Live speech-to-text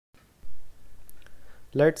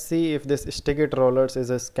Let's see if this Stickitrollers is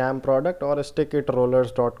a scam product or a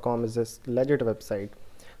stickitrollers.com is a legit website.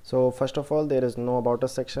 So first of all, there is no about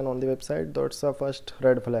us section on the website. That's the first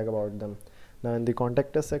red flag about them. Now in the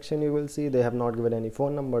contact us section, you will see they have not given any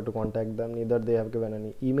phone number to contact them, neither they have given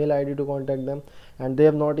any email ID to contact them, and they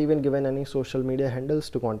have not even given any social media handles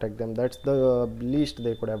to contact them. That's the least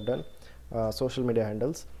they could have done, social media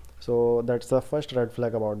handles. So that's the first red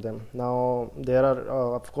flag about them. Now there are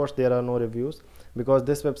of course there are no reviews, because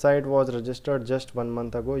this website was registered just 1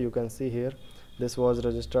 month ago. You can see here this was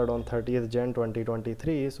registered on 30th Jan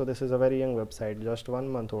 2023, so this is a very young website, just 1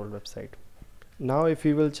 month old website. Now if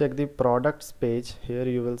you will check the products page, here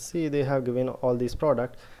you will see they have given all these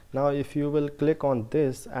products. Now if you will click on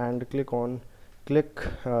this and click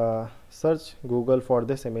search Google for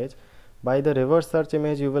this image, by the reverse search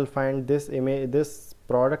image you will find this image. This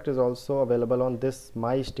product is also available on this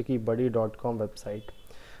mystickybuddy.com website.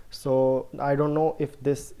 So I don't know if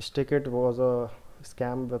this Stickit was a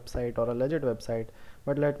scam website or a legit website,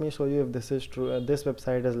 but let me show you if this is true, this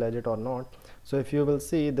website is legit or not. So if you will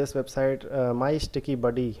see this website, My Sticky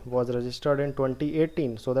Buddy was registered in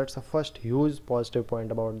 2018, so that's the first huge positive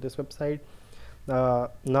point about this website.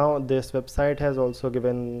 Now this website has also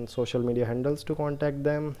given social media handles to contact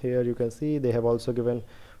them. Here you can see they have also given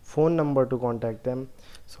phone number to contact them,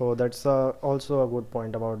 so that's also a good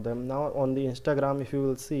point about them. Now on the Instagram, if you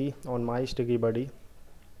will see on My Sticky Buddy,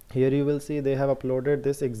 here you will see they have uploaded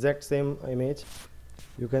this exact same image.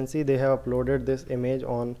 You can see they have uploaded this image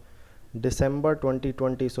on December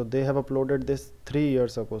 2020, so they have uploaded this 3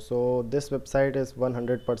 years ago. So this website is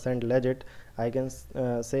 100% legit. I can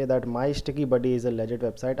say that My Sticky Buddy is a legit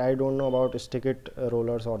website. I don't know about Stickit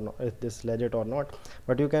rollers or not, if this legit or not,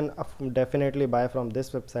 but you can definitely buy from this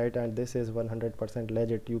website, and this is 100%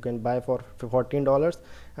 legit. You can buy for $14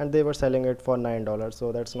 and they were selling it for $9,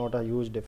 so that's not a huge difference.